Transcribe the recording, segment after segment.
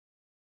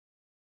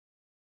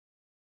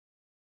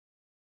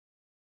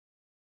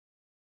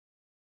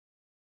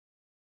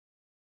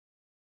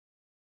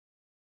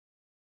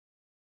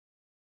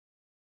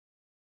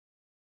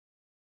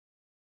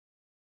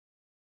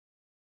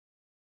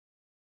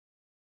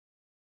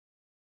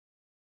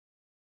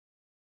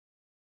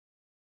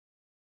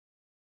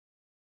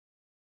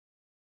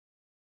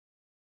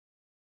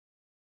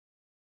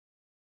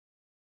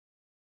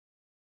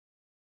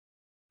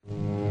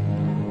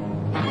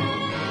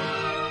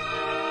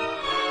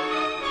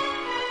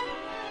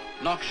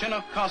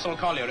Knockshinnoch Castle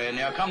Colliery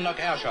near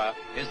Ayrshire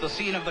is the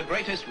scene of the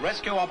greatest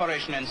rescue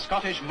operation in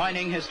Scottish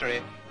mining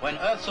history when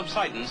earth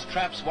subsidence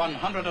traps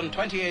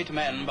 128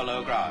 men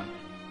below ground.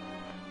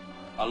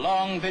 A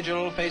long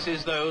vigil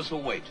faces those who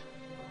wait,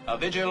 a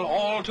vigil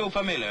all too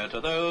familiar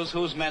to those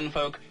whose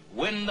menfolk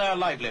win their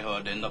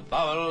livelihood in the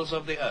bowels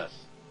of the earth.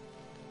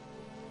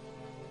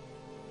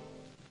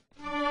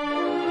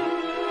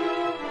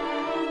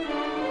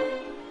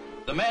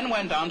 The men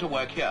went down to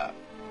work here.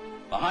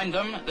 Behind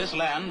them, this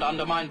land,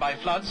 undermined by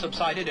floods,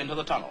 subsided into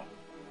the tunnel.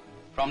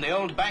 From the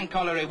old bank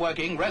colliery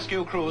working,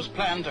 rescue crews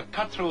planned to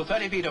cut through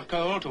 30 feet of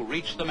coal to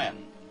reach the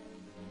men.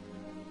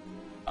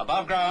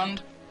 Above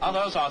ground,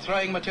 others are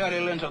throwing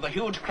material into the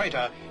huge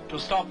crater to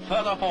stop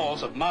further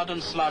falls of mud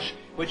and slush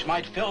which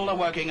might fill the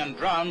working and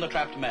drown the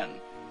trapped men.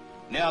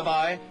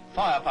 Nearby,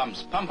 fire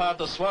pumps pump out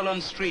the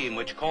swollen stream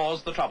which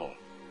caused the trouble.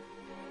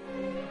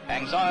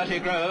 Anxiety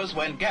grows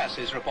when gas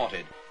is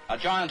reported. A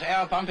giant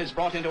air pump is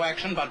brought into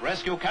action, but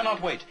rescue cannot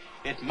wait.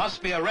 It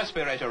must be a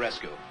respirator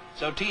rescue.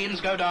 So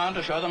teams go down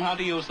to show them how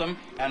to use them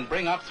and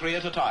bring up 3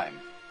 at a time.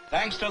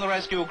 Thanks to the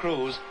rescue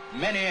crews,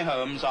 many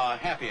homes are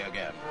happy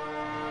again.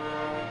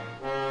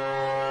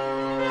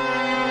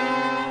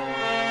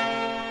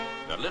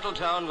 The little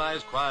town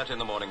lies quiet in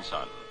the morning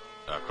sun.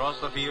 Across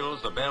the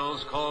fields, the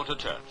bells call to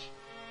church.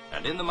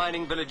 And in the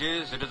mining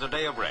villages, it is a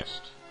day of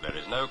rest. There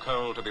is no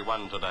coal to be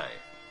won today.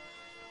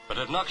 But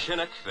at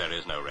Knockshinnoch, there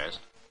is no rest.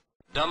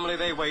 Dumbly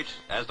they wait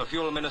as the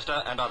fuel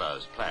minister and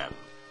others plan.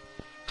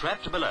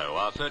 Trapped below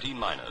are 13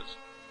 miners.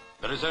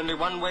 There is only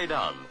one way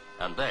down,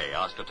 and they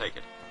ask to take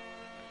it.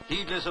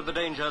 Heedless of the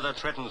danger that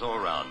threatens all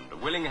round,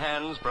 willing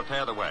hands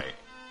prepare the way.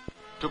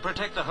 To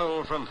protect the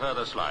hole from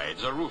further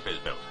slides, a roof is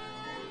built.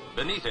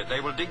 Beneath it, they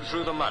will dig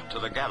through the mud to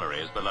the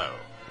galleries below.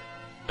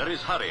 There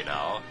is hurry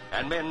now,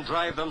 and men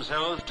drive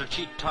themselves to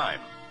cheat time.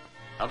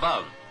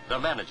 Above, the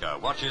manager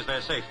watches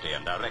their safety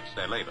and directs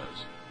their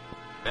labors.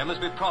 There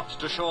must be props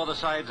to shore the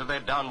sides of their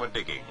downward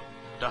digging,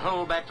 to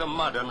hold back the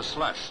mud and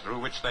slush through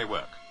which they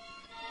work.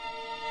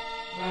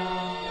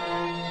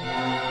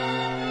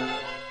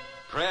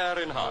 Prayer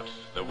in heart,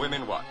 the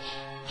women watch,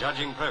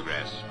 judging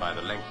progress by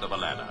the length of a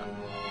ladder.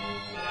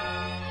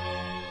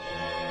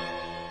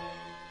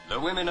 The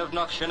women of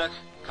Knockshinnoch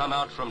come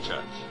out from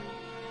church.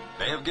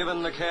 They have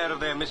given the care of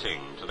their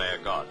missing to their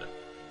God,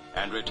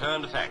 and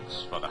returned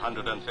thanks for the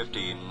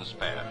 115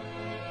 spare.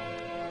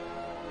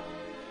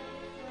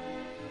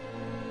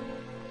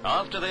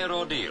 After their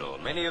ordeal,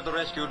 many of the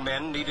rescued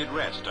men needed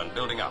rest and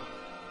building up.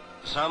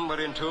 Some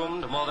were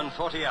entombed more than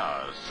 40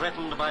 hours,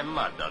 threatened by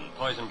mud and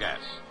poison gas.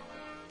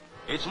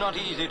 It's not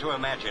easy to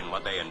imagine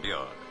what they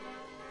endured.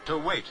 To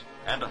wait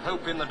and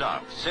hope in the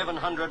dark,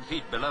 700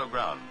 feet below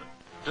ground.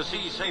 To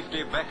see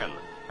safety beckon,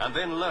 and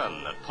then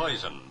learn that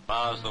poison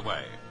bars the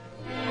way.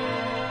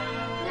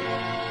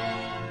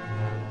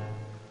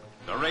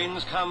 The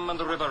rains come and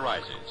the river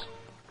rises.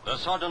 The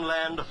sodden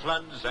land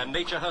floods and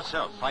nature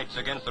herself fights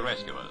against the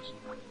rescuers.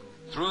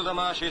 Through the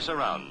marshy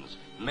surrounds,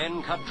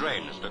 men cut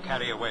drains to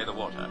carry away the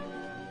water.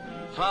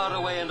 Far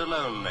away and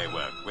alone they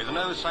work, with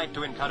no sight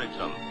to encourage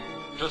them,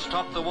 to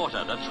stop the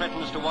water that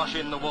threatens to wash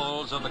in the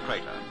walls of the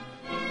crater.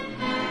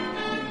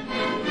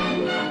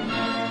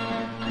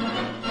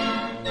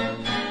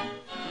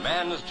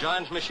 Man's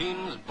giant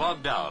machines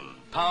bog down,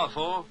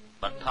 powerful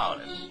but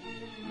powerless.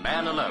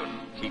 Man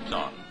alone keeps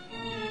on.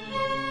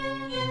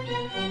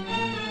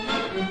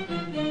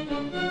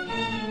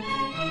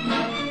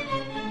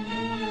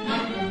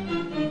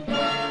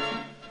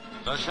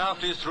 The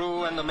shaft is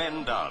through and the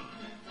men down,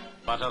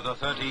 but of the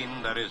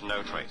 13 there is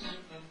no trace.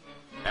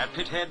 At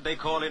Pithead they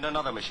call in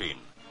another machine,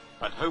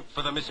 but hope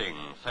for the missing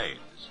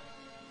fades.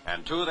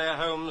 And to their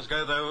homes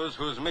go those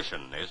whose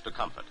mission is to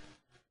comfort.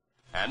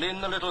 And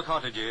in the little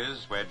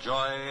cottages where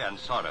joy and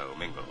sorrow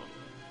mingle,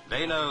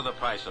 they know the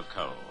price of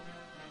coal.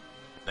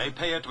 They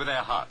pay it with their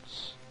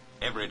hearts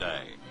every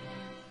day.